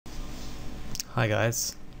Hi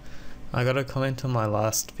guys, I got a comment on my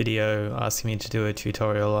last video asking me to do a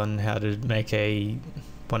tutorial on how to make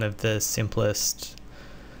one of the simplest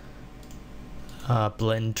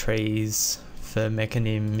blend trees for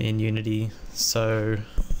Mechanim in Unity, so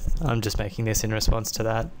I'm just making this in response to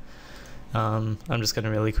that. I'm just going to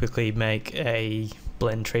really quickly make a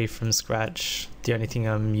blend tree from scratch. The only thing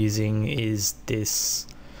I'm using is this.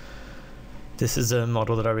 This is a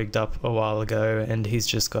model that I rigged up a while ago, and he's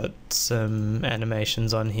just got some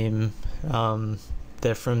animations on him.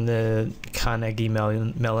 They're from the Carnegie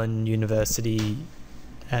Mellon University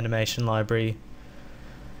animation library,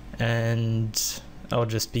 and I'll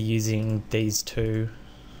just be using these two.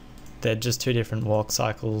 They're just two different walk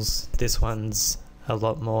cycles. This one's a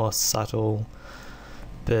lot more subtle,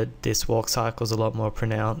 but this walk cycle is a lot more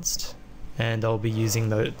pronounced, and I'll be using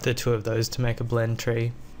the two of those to make a blend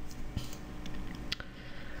tree.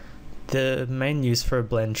 The main use for a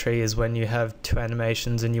blend tree is when you have two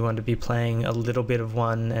animations and you want to be playing a little bit of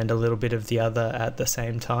one and a little bit of the other at the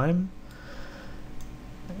same time.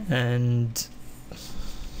 And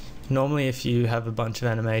normally if you have a bunch of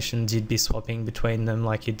animations, you'd be swapping between them,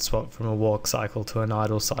 like you'd swap from a walk cycle to an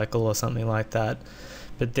idle cycle or something like that.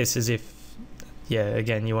 But this is if, yeah,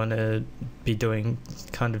 again, you want to be doing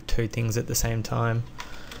kind of two things at the same time.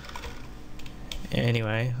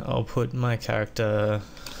 Anyway, I'll put my character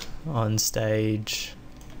on stage,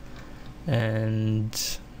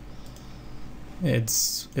 and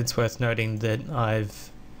it's worth noting that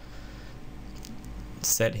I've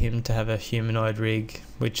set him to have a humanoid rig,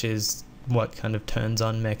 which is what kind of turns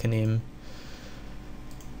on Mechanim.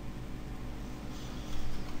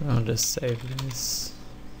 I'll just save this,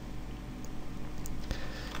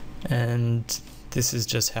 and this is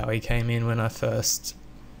just how he came in when I first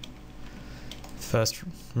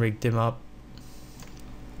rigged him up.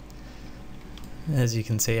 As you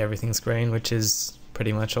can see, everything's green, which is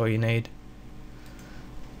pretty much all you need.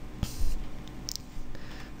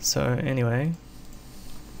 So anyway,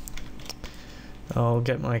 I'll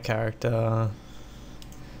get my character.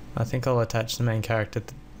 I think I'll attach the main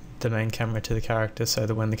camera to the character, so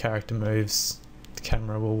that when the character moves, the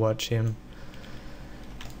camera will watch him.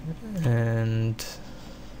 And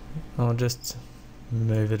I'll just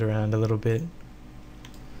move it around a little bit.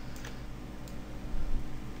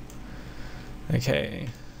 Okay,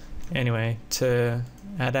 anyway, to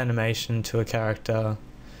add animation to a character,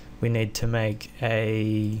 we need to make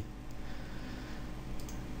an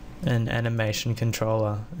animation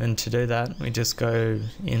controller, and to do that we just go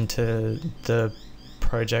into the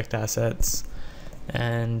project assets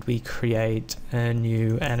and we create a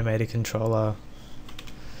new animator controller,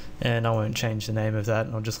 and I won't change the name of that,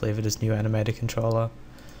 I'll just leave it as new animator controller.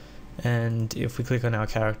 And if we click on our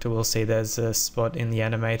character, we'll see there's a spot in the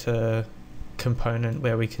animator component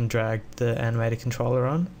where we can drag the animator controller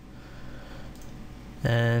on,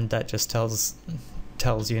 and that just tells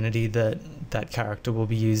Unity that that character will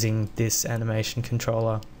be using this animation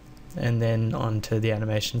controller, and then onto the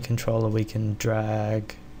animation controller we can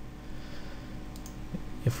drag.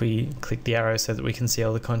 If we click the arrow so that we can see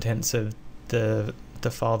all the contents of the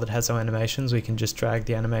file that has our animations, we can just drag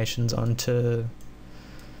the animations onto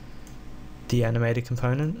the animator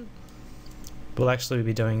component. We'll actually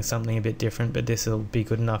be doing something a bit different, but this will be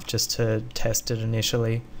good enough just to test it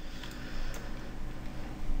initially.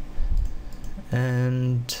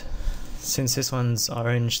 And since this one's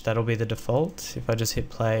orange, that'll be the default. If I just hit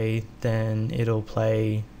play, then it'll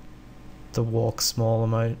play the walk small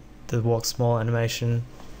animation.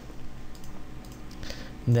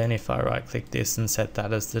 And then if I right click this and set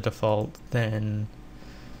that as the default, then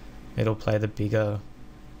it'll play the bigger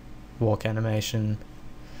walk animation.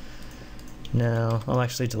 Now I'll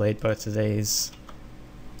actually delete both of these,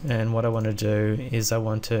 and what I want to do is I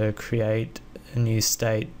want to create a new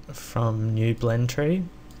state from new blend tree,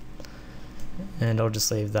 and I'll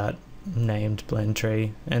just leave that named blend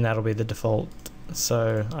tree, and that'll be the default.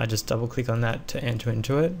 So I just double click on that to enter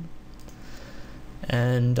into it,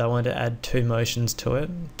 and I want to add two motions to it.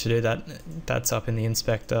 To do that, that's up in the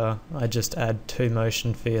inspector. I just add two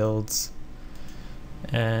motion fields,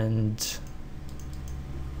 and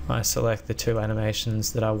I select the two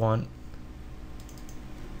animations that I want.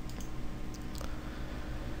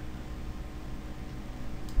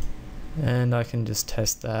 And I can just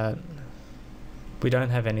test that. We don't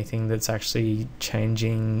have anything that's actually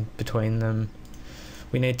changing between them.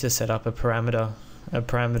 We need to set up a parameter. A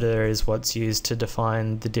parameter is what's used to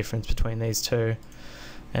define the difference between these two.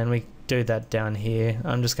 And we do that down here.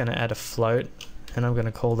 I'm just going to add a float, and I'm going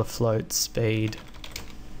to call the float speed.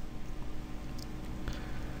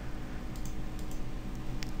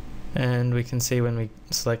 And we can see when we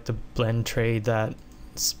select the blend tree that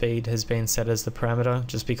speed has been set as the parameter,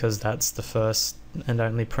 just because that's the first and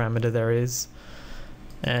only parameter there is.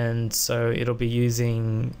 And so it'll be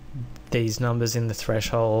using these numbers in the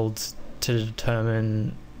threshold to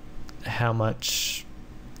determine how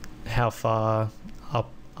far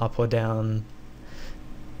up or down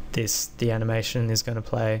the animation is going to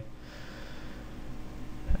play.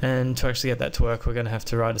 And to actually get that to work, we're going to have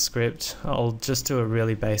to write a script. I'll just do a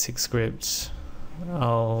really basic script.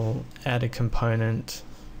 I'll add a component.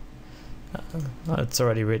 It's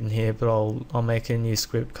already written here, but I'll make a new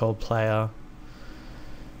script called player.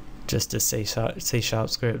 Just a C#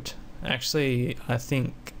 script. Actually, I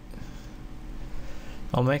think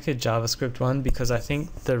I'll make a JavaScript one, because I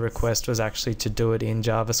think the request was actually to do it in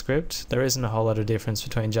JavaScript. There isn't a whole lot of difference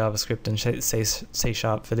between JavaScript and C#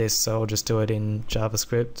 for this, so I'll just do it in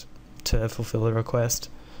JavaScript to fulfill the request.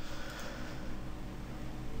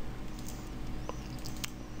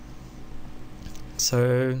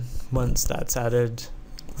 So once that's added,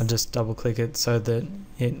 I'll just double click it so that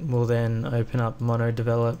it will then open up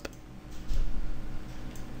MonoDevelop.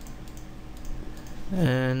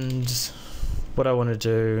 And what I want to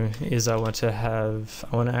do is I want to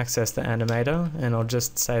access the animator, and I'll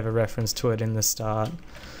just save a reference to it in the start.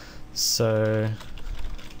 So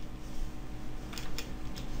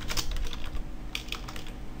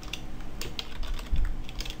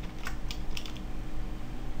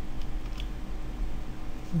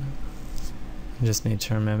I just need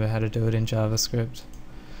to remember how to do it in JavaScript.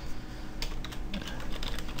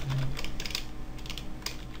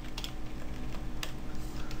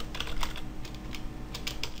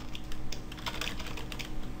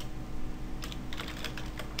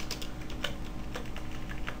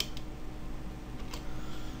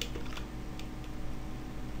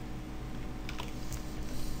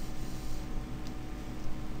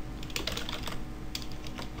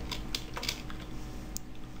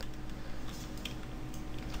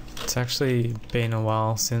 It's actually been a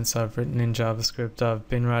while since I've written in JavaScript. I've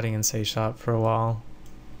been writing in C# for a while.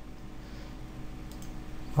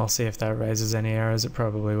 I'll see if that raises any errors. It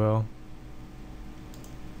probably will.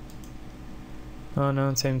 Oh no,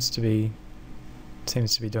 it seems to be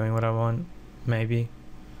doing what I want. Maybe.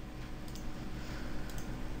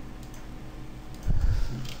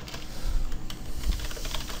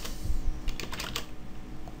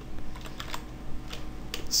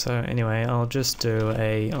 So anyway, I'll just do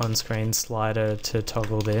a on-screen slider to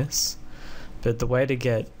toggle this. But the way to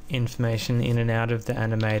get information in and out of the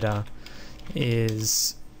animator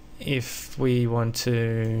is if the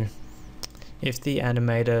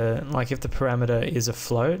animator, like if the parameter is a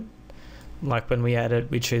float, like when we add it,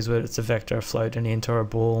 we choose whether it's a vector, a float, an int, or a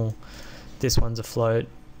bool. This one's a float.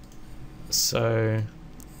 So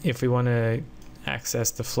if we want to access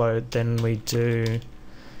the float, then we do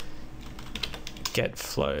get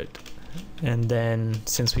float, and then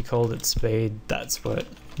since we called it speed, that's what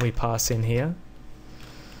we pass in here.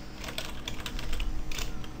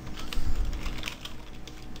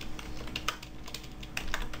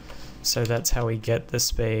 So that's how we get the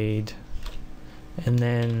speed, and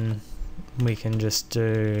then we can just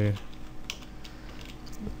do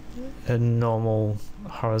a normal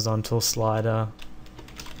horizontal slider.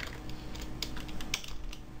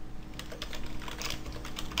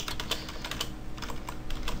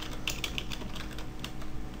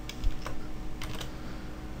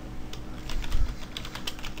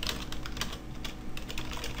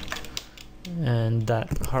 And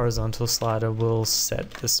that horizontal slider will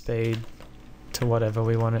set the speed to whatever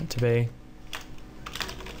we want it to be.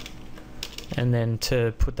 And then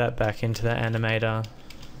to put that back into the animator,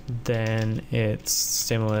 then it's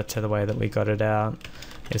similar to the way that we got it out.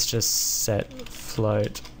 It's just set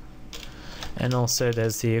float. And also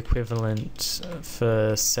there's the equivalent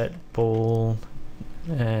for set bool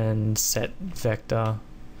and set vector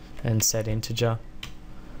and set integer.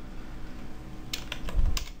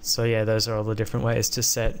 So yeah, those are all the different ways to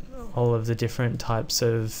set all of the different types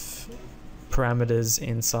of parameters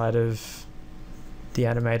inside of the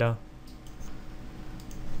animator.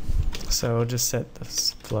 So we'll just set the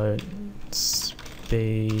float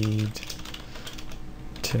speed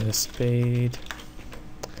to speed.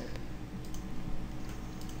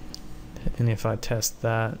 And if I test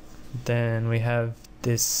that, then we have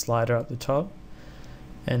this slider up the top.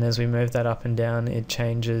 And as we move that up and down, it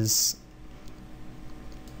changes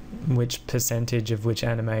which percentage of which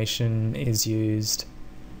animation is used.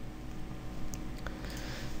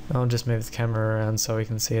 I'll just move the camera around so we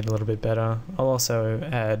can see it a little bit better. I'll also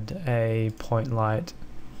add a point light.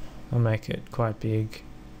 I'll make it quite big.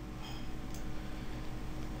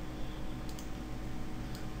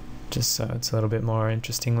 just so it's a little bit more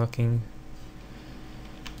interesting looking.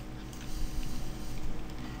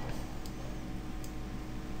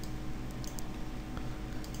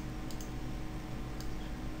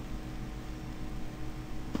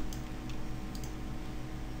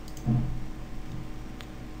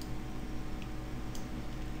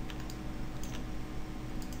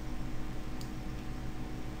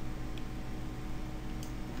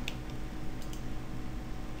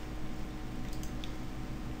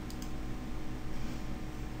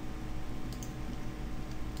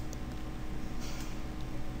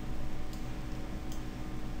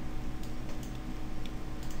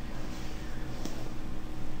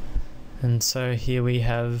 And so here we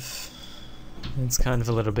have, it's kind of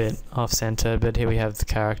a little bit off center, but here we have the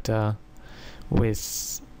character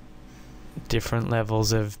with different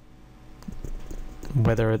levels of,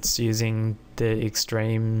 whether it's using the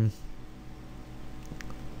extreme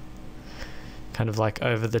kind of like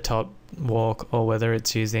over the top walk, or whether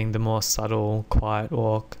it's using the more subtle quiet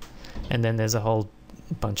walk, and then there's a whole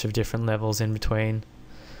bunch of different levels in between.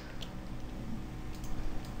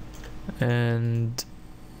 And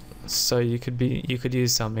so you could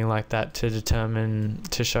use something like that to determine,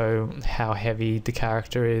 to show how heavy the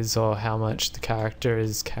character is or how much the character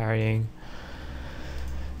is carrying.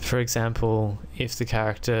 For example, if the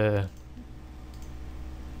character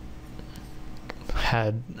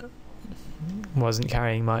wasn't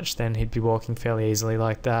carrying much, then he'd be walking fairly easily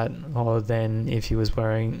like that. Or then if he was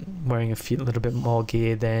wearing a little bit more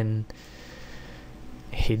gear, then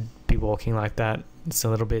he'd be walking like that. It's a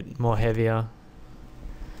little bit more heavier.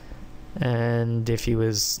 And if he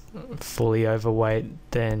was fully overweight,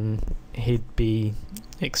 then he'd be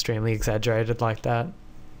extremely exaggerated like that.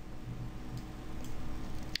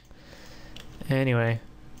 Anyway,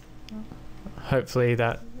 hopefully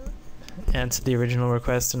that answered the original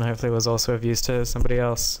request, and hopefully was also of use to somebody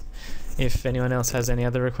else. If anyone else has any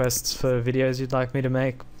other requests for videos you'd like me to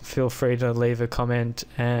make, feel free to leave a comment,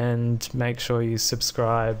 and make sure you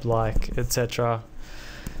subscribe, like, etc.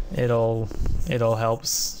 It all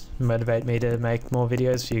helps motivate me to make more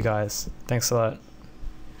videos for you guys. Thanks a lot.